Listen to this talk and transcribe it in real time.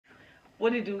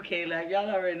What it do, K-Lab?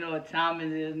 Y'all already know what time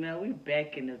it is, man. We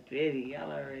back in the bitty.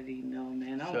 Y'all already know,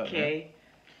 man. I'm K.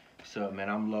 What's up, man?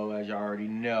 I'm Low, as y'all already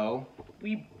know.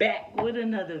 We back with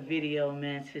another video,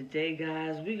 man. Today,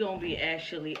 guys, we gonna be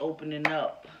actually opening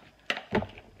up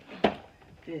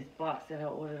this box that I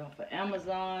ordered off of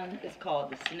Amazon. It's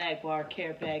called the Snack Bar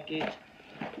Care Package.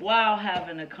 While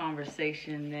having a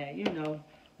conversation that, you know,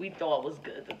 we thought was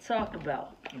good to talk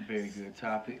about. A very good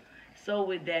topic. So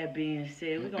with that being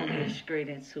said, we're gonna get straight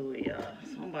into it, y'all.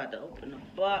 So I'm about to open the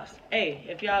box. Hey,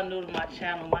 if y'all new to my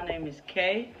channel, my name is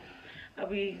Kay. I'll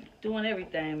be doing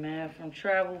everything, man, from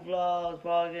travel vlogs,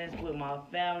 vlogging with my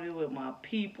family, with my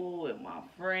people, with my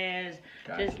friends,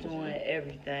 just doing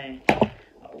everything.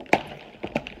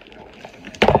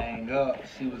 Hang up,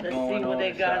 see what's going on. Let's see what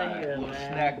they got in here, little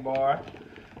man. Snack bar.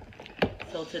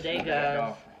 So today,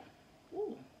 guys.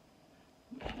 Ooh.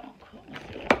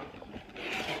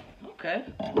 Okay.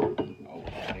 Oh,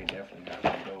 they definitely got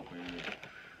some dope in here.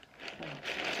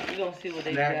 We're gonna see what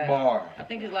they got. Snack bar. I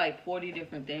think it's like 40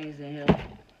 different things in here.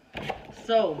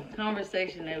 So,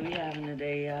 conversation that we having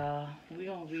today, y'all. We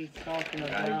gonna be talking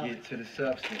about. Gotta get to the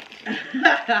substance. We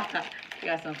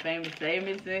got some famous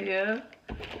statements in here.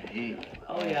 Yeah.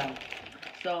 Oh yeah.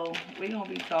 So we gonna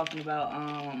be talking about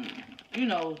you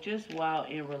know, just while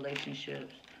in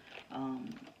relationships.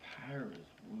 Pirates,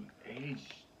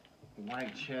 aged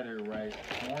white cheddar rice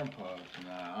corn puffs.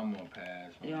 Nah, I'm gonna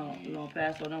pass on these. You gonna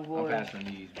pass on them boys? I'm passing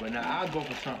these. But now I'll go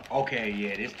for some. Okay,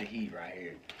 yeah, this the heat right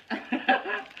here.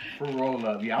 Fruit roll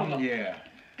up. Yeah, yeah.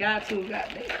 Got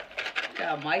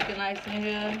Mike and Ice in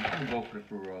here. I'm gonna go for the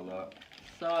fruit roll up.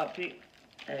 Salt pick.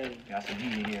 Hey. Got some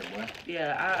heat in here, boy.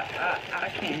 Yeah, I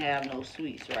can't have no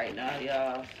sweets right now,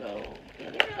 y'all. So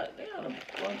yeah, they got a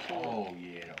bunch of. Oh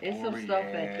yeah. It's some stuff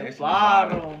at the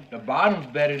bottom. The bottom's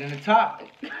better than the top.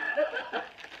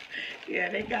 Yeah,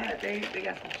 they got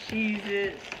some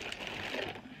cheeses.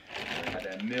 They got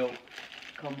that milk.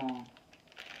 Come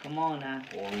on now.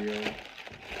 Oreo.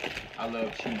 I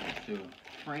love cheeses too.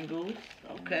 Pringles.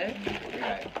 Okay.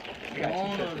 They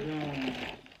got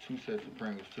two sets of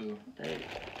Pringles too. They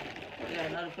got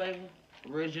another flavor.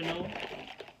 Original.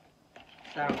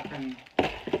 Sour cream.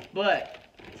 But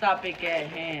topic at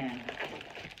hand.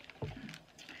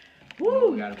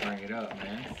 Woo! We gotta bring it up,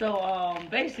 man. So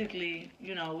basically,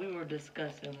 you know, we were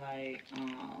discussing like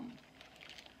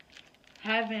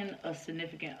having a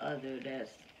significant other that's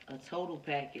a total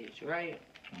package, right?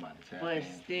 I'm about to tap but in.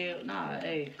 still, nah,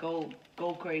 hey, go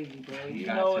crazy, bro. You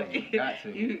got know to, it. Got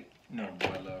to. No,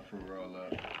 boy, love fruit roll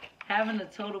up. Having a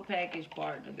total package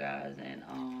partner, guys, and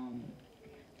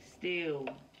still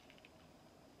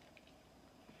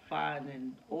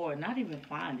finding, or not even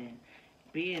finding,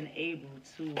 being able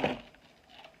to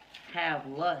have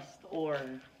lust or,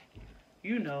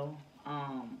 you know,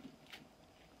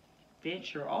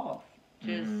 venture off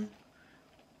just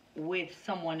with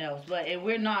someone else. But and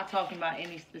we're not talking about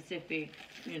any specific,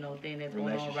 you know, thing that's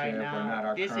going on right now. Or not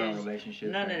our this current is relationship.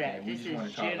 none of that. We This just want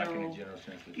is to talk general, like in a general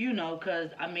sense. You know,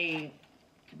 because I mean,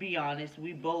 to be honest,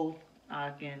 we both,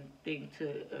 I can think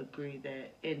to agree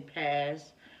that in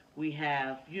past we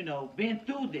have, you know, been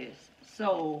through this.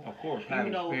 So of course, have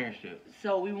experienced it.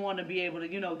 So we want to be able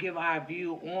to, you know, give our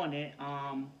view on it.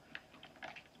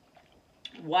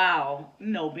 While, you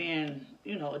know, being,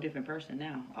 you know, a different person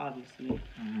now, obviously.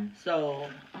 So,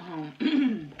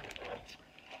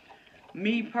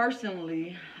 me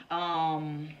personally,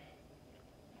 I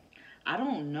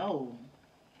don't know.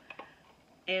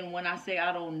 And when I say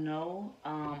I don't know,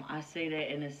 I say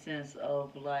that in a sense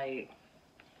of like,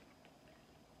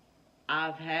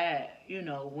 I've had, you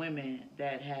know, women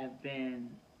that have been,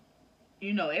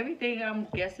 you know, everything I'm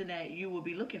guessing that you would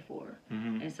be looking for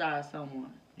inside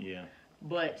someone. Yeah.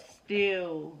 But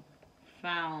still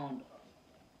found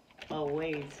a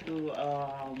way to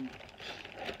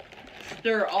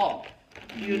stir off,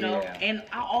 you know? And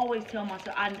I always tell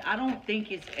myself, I don't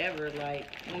think it's ever like,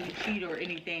 when we cheat or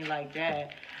anything like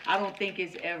that, I don't think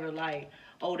it's ever like,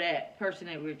 oh, that person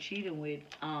that we're cheating with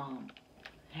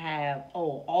have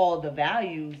all the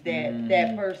values that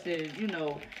that person, you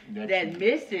know, that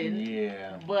missing.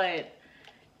 Yeah. But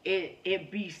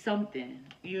it be something,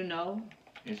 you know?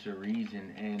 It's a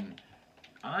reason, and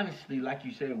honestly, like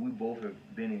you said, we both have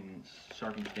been in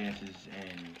circumstances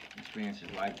and experiences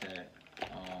like that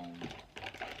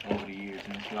over the years,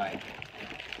 and it's like,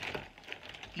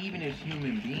 even as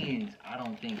human beings, I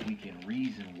don't think we can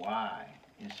reason why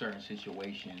in certain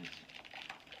situations,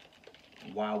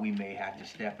 why we may have to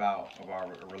step out of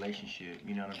our relationship,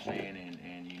 you know what I'm saying,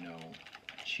 and you know,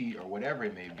 cheat or whatever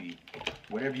it may be.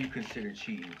 Whatever you consider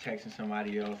cheating, texting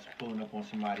somebody else, pulling up on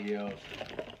somebody else,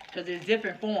 Because there's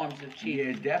different forms of cheating.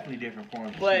 Yeah, it's definitely different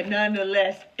forms. But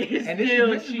nonetheless, it's and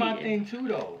this is my thing too,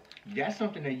 though. That's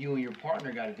something that you and your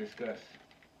partner got to discuss.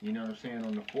 You know what I'm saying,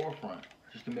 on the forefront,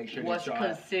 just to make sure what's that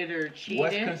y'all considered cheating.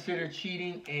 What's considered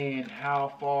cheating and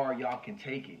how far y'all can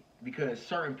take it. Because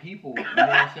certain people, you know what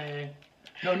I'm saying?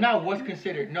 No, not what's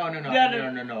considered. No.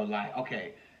 Like,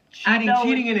 okay,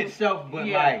 cheating in itself, but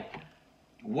like,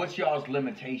 what's y'all's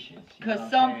limitations? Because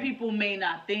some people may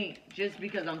not think just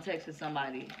because I'm texting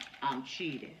somebody, I'm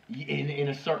cheating. In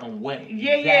a certain way.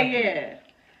 Yeah, exactly. Yeah.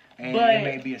 And it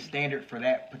may be a standard for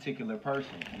that particular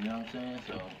person. You know what I'm saying?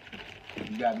 So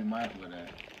you gotta be mindful of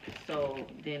that. So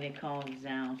then it comes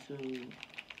down to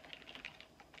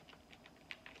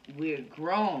we're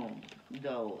grown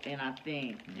though, and I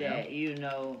think that you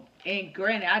know, and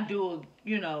granted I do,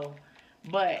 you know,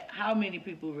 but how many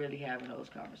people really having those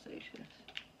conversations?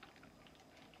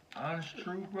 Honest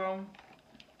truth, bro.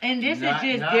 And this is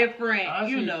just different,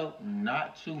 honestly, you know.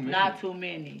 Not too many. Not too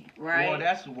many, right? Well,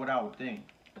 that's what I would think.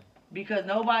 Because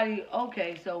nobody,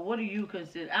 okay, so what do you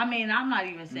consider? I mean, I'm not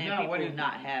even saying people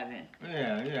not having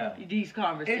these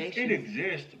conversations. It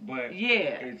exists, but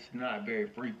it's not very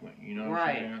frequent, you know what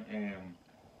I'm saying?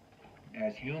 And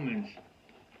as humans,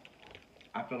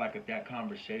 I feel like if that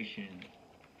conversation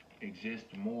exists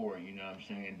more, you know what I'm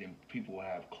saying, then people will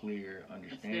have clear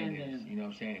understandings, you know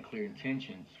what I'm saying, and clear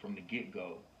intentions from the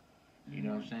get-go, you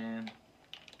know what I'm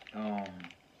saying?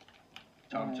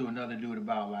 Talking to another dude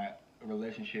about, like,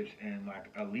 relationships and like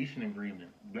a leasing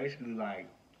agreement. Basically, like,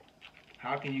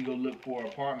 how can you go look for an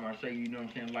apartment or say, you know what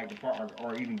I'm saying, like the apartment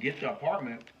or even get the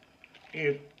apartment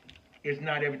if it's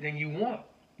not everything you want?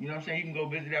 You know what I'm saying? You can go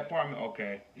visit that apartment.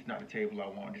 Okay, it's not the table I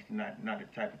want. It's not the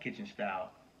type of kitchen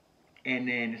style. And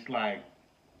then it's like,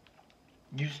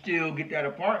 you still get that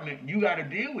apartment. You got to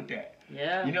deal with that.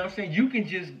 Yeah. You know what I'm saying? You can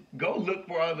just go look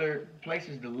for other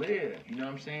places to live. You know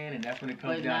what I'm saying? And that's when it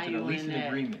comes down to the leasing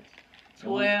agreements.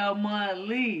 12-month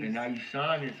lease. And now you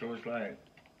sign it, so it's like,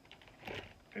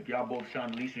 if y'all both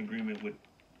sign a leasing agreement with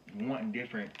wanting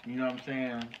different, you know what I'm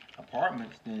saying,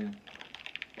 apartments, then...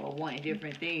 Or wanting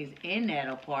different things in that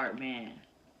apartment.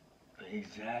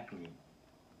 Exactly.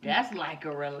 That's like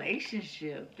a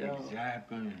relationship, though.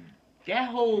 Exactly. That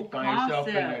whole concept. Find yourself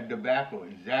in a debacle,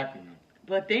 exactly.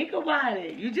 But think about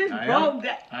it. You just broke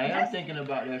that. I am thinking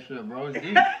about that shit, bro. It's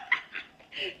deep.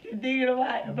 You thinking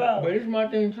about it, bro? But it's my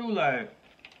thing too, like,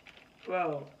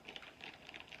 bro.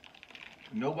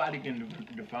 Nobody can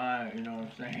define, you know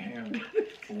what I'm saying,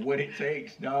 what it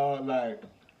takes, dog. Like,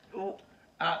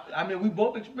 I mean, we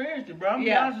both experienced it, bro. I'm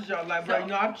be honest with y'all, like, bro, you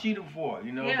know, I've cheated before,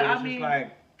 you know, but it's just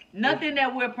like nothing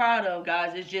that we're proud of,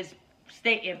 guys. It's just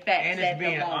stating facts. And it's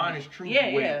being honest, truth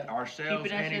with ourselves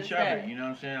and each other. You know what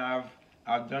I'm saying?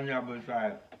 I've done that, but it's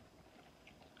like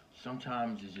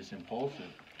sometimes it's just impulsive.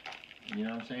 You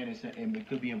know what I'm saying? It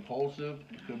could be impulsive.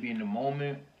 It could be in the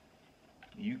moment.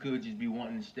 You could just be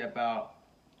wanting to step out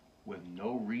with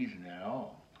no reason at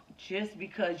all. Just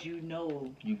because you know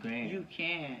you can. You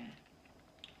can.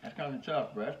 That's kind of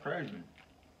tough, bro. That's crazy.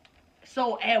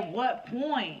 So at what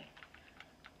point?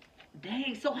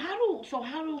 Dang. So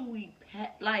how do we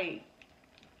like?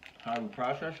 How do we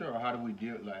process it, or how do we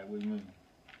deal? Like, what do you mean?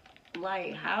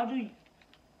 Like, how do?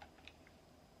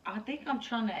 I think I'm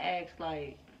trying to ask,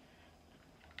 like.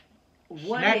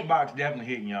 Snack box definitely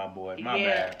hitting y'all, boys. My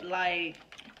bad. Yeah, like,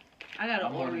 I got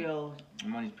an Oreo.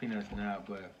 I'm on these peanuts now,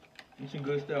 but it's some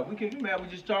good stuff. We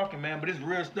just talking, man. But it's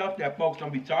real stuff that folks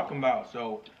don't be talking about.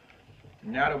 So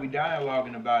now that we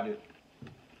dialoguing about it,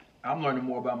 I'm learning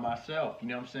more about myself. You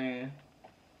know what I'm saying?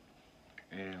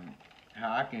 And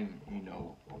how I can, you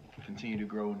know, continue to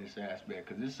grow in this aspect.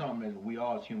 Because it's something that we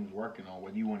all as humans working on,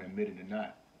 whether you want to admit it or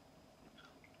not.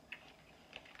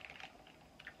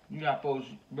 You got folks,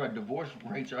 bro, divorce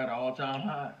rates are at an all-time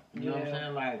high. You know what I'm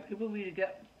saying? Like, people be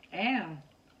together. And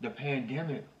the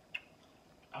pandemic.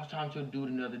 I was talking to a dude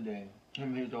another day. Him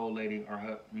and his old lady, or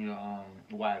her, you know,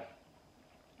 wife,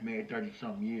 married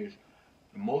 30-something years.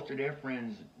 Most of their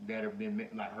friends that have been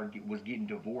like her was getting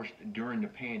divorced during the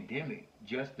pandemic.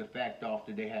 Just the fact off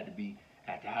that they had to be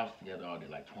at the house together all day,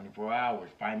 like 24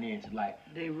 hours, finances, like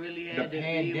they really had the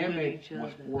pandemic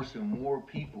was forcing more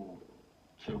people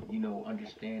to, you know,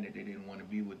 understand that they didn't want to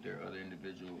be with their other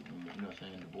individual, you know what I'm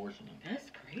saying, divorcing them. That's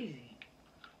crazy.